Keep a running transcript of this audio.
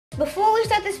before we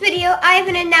start this video, I have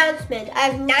an announcement. I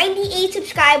have 98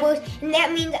 subscribers, and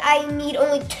that means I need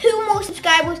only 2 more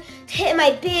subscribers to hit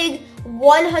my big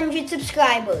 100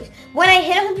 subscribers. When I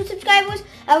hit 100 subscribers,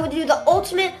 I will do the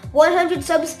ultimate 100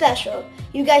 sub special.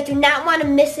 You guys do not want to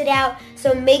miss it out,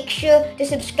 so make sure to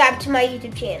subscribe to my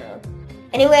YouTube channel.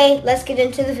 Anyway, let's get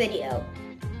into the video.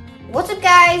 What's up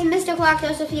guys, Mr. Clock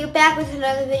Joseph here, back with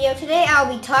another video. Today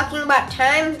I'll be talking about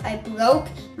times I broke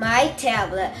my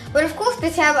tablet. But of course the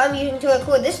tablet I'm using to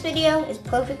record this video is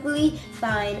perfectly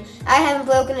fine. I haven't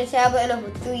broken a tablet in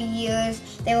over 3 years.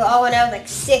 They were all when I was like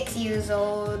 6 years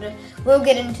old. We'll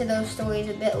get into those stories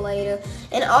a bit later.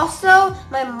 And also,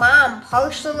 my mom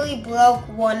partially broke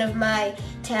one of my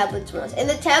tablets once. And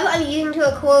the tablet I'm using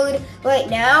to record right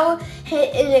now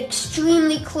hit an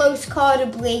extremely close call to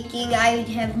breaking. I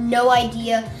have no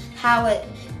idea how it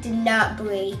did not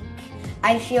break.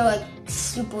 I feel like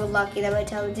super lucky that my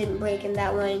tablet didn't break in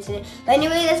that one incident. But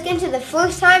anyway, let's get into the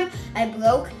first time I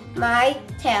broke my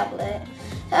tablet.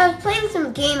 I was playing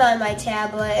some game on my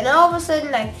tablet and all of a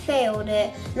sudden I failed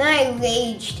it. And then I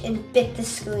raged and bit the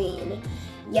screen.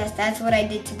 Yes, that's what I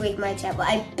did to break my tablet.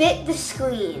 I bit the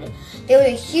screen. There was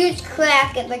a huge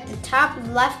crack at like the top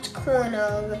left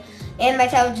corner and my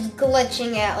tablet just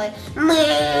glitching out like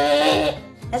meh.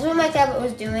 That's what my tablet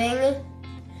was doing.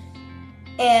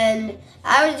 And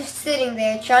I was just sitting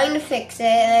there trying to fix it,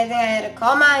 and I think I had to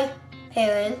call my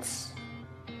parents.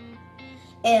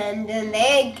 And then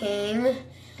they came,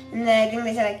 and then I think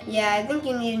they said like, yeah, I think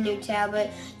you need a new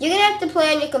tablet. You're gonna have to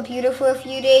play on your computer for a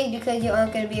few days because you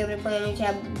aren't gonna be able to play on your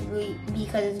tablet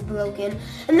because it's broken.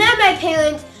 And then my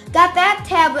parents got that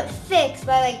tablet fixed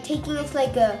by like taking it to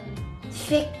like a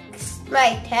fix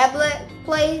my tablet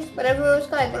place, whatever it was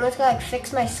called. I think it was called like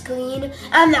Fix My Screen.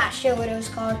 I'm not sure what it was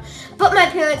called. But my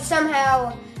parents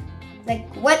somehow like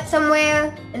went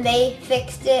somewhere and they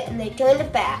fixed it and they turned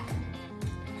it back.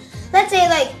 Let's say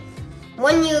like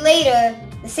 1 year later,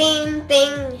 the same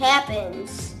thing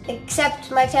happens,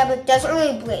 except my tablet doesn't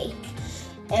really break.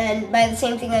 And by the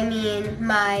same thing I mean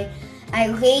I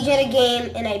rage at a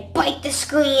game and I bite the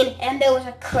screen and there was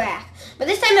a crack. But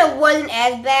this time it wasn't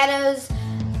as bad as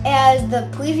the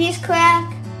previous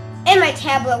crack, and my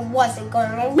tablet wasn't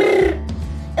going like brrr.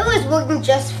 It was working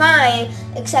just fine,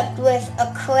 except with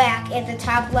a crack at the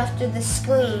top left of the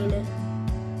screen.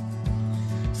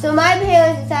 So my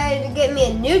parents decided to get me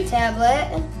a new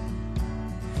tablet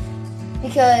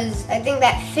because I think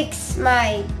that Fix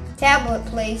My Tablet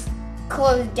place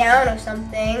closed down or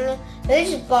something. They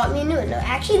just bought me a new one. No,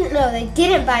 actually, no, they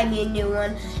didn't buy me a new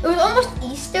one. It was almost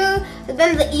Easter, but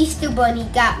then the Easter bunny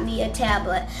got me a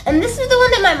tablet. And this is the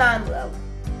one that my mom broke.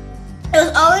 It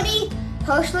was already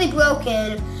partially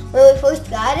broken when we first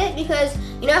got it because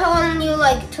you know how when you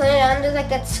like turn it on, there's like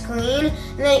that screen,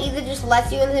 and then it either just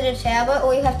lets you into the tablet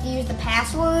or you have to use the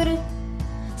password?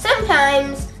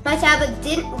 Sometimes my tablet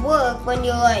didn't work when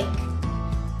you like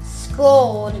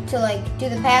scrolled to like do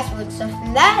the password stuff,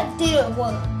 and that didn't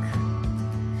work.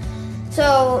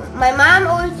 So my mom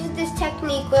always did this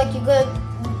technique where like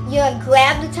you like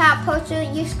grab the top portion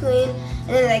of your screen and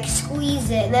then like squeeze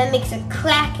it, and that makes a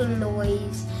cracking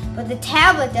noise. But the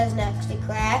tablet doesn't actually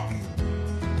crack,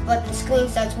 but the screen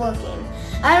starts working.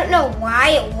 I don't know why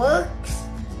it works,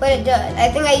 but it does.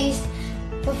 I think I used,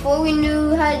 before we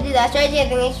knew how to do that strategy, I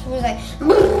think it was like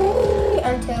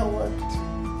until it worked.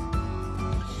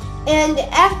 And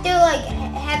after like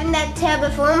having that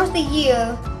tablet for almost a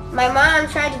year, my mom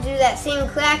tried to do that same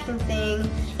cracking thing,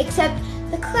 except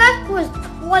the crack was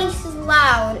twice as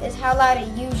loud as how loud it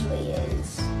usually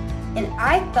is. And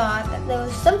I thought that there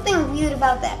was something weird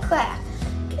about that crack.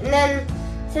 And then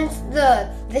since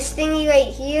this thingy right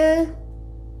here,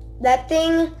 that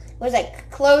thing was like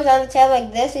closed on the tablet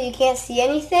like this so you can't see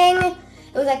anything,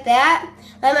 it was like that.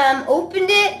 My mom opened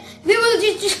it. There were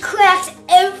just cracks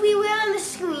everywhere on the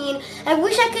screen. I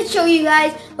wish I could show you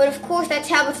guys, but of course that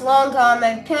tablet's long gone.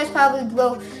 My parents probably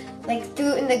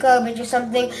threw it in the garbage or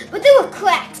something. But there were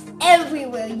cracks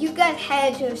everywhere. You guys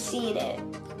had to have seen it.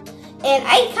 And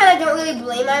I kind of don't really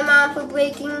blame my mom for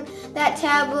breaking that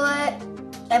tablet.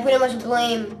 I pretty much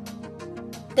blame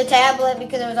the tablet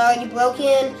because it was already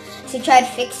broken. She tried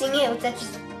fixing it, which that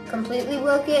just completely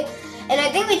broke it. And I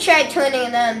think we tried turning it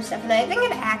on and stuff, and I think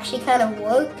it actually kind of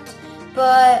worked,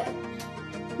 but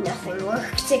nothing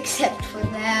worked except for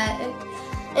that.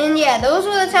 And yeah, those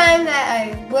were the times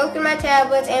that I've broken my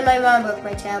tablets and my mom broke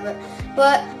my tablet.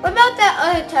 But what about that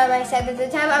other time I said that the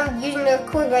tablet I'm using to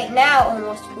record right now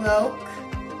almost broke?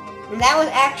 And that was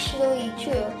actually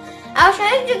true. I was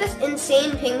trying to do this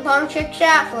insane ping pong trick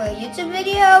shot for a YouTube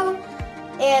video,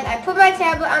 and I put my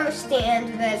tablet on the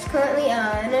stand that it's currently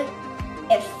on,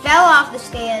 it fell off the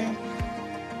stand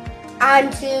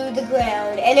onto the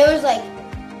ground, and it was like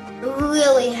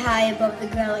really high above the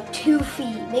ground, like 2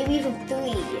 feet, maybe even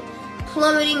 3,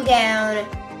 plummeting down,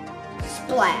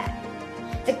 splat.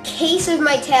 The case of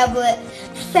my tablet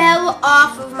fell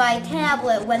off of my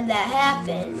tablet when that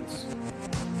happened.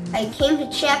 I came to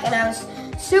check and I was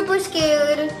super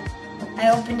scared.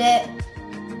 I opened it,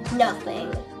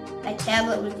 nothing. My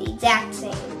tablet was the exact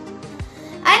same.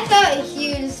 I felt a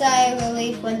huge sigh of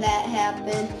relief when that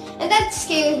happened, and that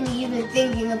scares me even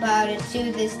thinking about it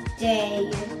to this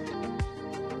day.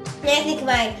 And I think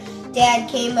my dad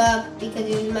came up because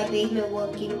he was in my basement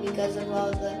working because of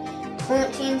all the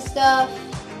quarantine stuff.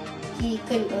 He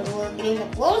couldn't go to work, and he was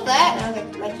like, "What was that?" And I was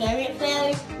like, "My tablet fell."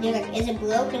 And he was like, "Is it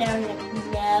broken?" And I was like,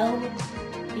 "No,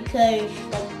 because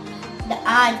like the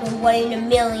odds were 1 in a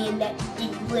million that it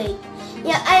didn't break."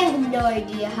 Yeah, I have no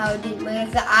idea how it didn't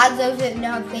break. The odds of it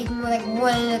not breaking were like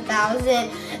 1 in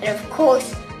 1,000, and of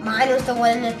course mine was the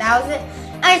 1 in 1,000.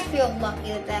 I just feel lucky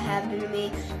that that happened to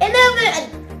me. And there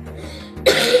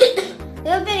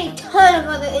have been a ton of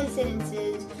other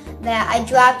incidences that I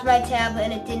dropped my tablet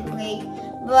and it didn't break.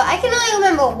 But I can only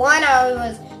remember one. I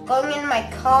was going in my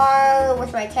car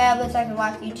with my tablet so I could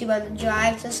watch YouTube on the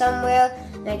drive to somewhere,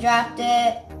 and I dropped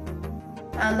it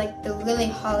on like the really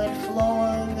hard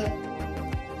floor that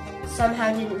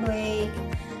somehow didn't break.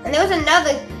 And there was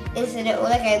another incident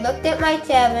where like I looked at my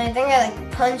tablet and I think I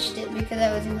like punched it because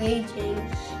I was raging.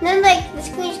 And then like the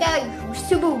screen just got like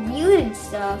super weird and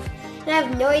stuff. And I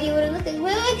have no idea what it looked like. It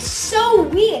was like so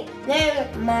weird. And then I was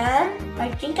like, "Mom, I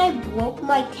think I broke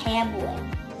my tablet."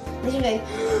 And she was like,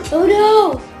 "Oh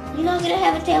no, you're not gonna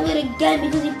have a tablet again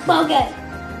because you broke it."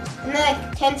 And then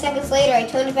like 10 seconds later, I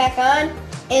turned it back on,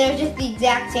 and it was just the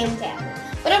exact same tablet.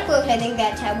 But of course, I think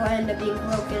that tablet ended up being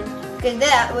broken because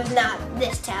that was not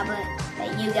this tablet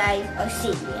that you guys are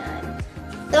seeing me on.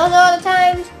 Those are all the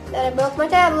times that I broke my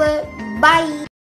tablet. Bye.